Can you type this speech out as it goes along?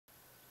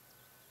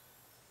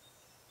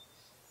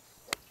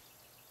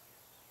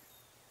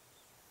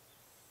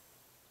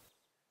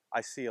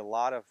I see a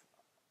lot of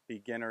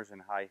beginners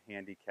and high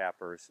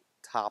handicappers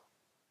top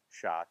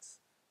shots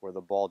where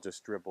the ball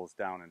just dribbles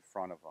down in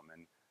front of them.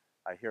 And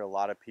I hear a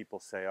lot of people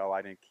say, oh,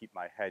 I didn't keep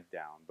my head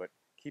down. But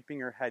keeping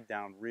your head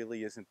down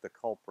really isn't the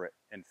culprit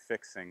in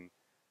fixing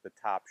the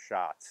top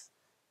shots.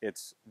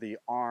 It's the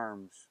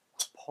arms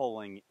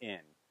pulling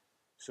in.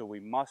 So we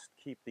must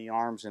keep the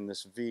arms in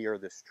this V or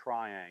this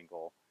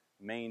triangle,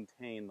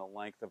 maintain the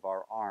length of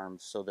our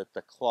arms so that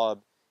the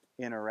club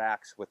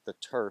interacts with the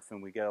turf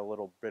and we get a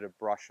little bit of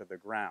brush of the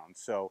ground.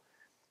 So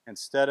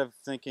instead of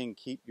thinking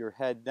keep your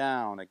head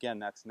down, again,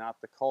 that's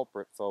not the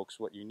culprit, folks.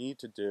 What you need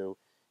to do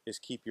is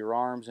keep your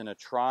arms in a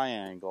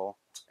triangle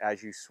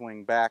as you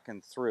swing back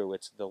and through.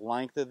 It's the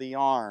length of the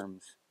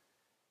arms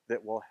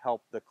that will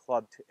help the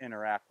club to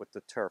interact with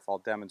the turf. I'll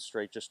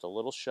demonstrate just a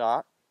little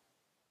shot.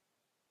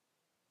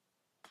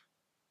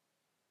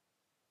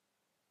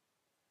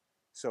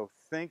 So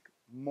think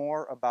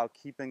more about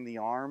keeping the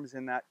arms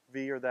in that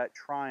V or that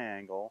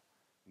triangle.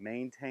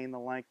 Maintain the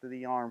length of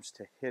the arms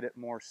to hit it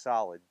more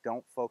solid.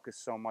 Don't focus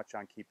so much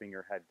on keeping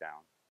your head down.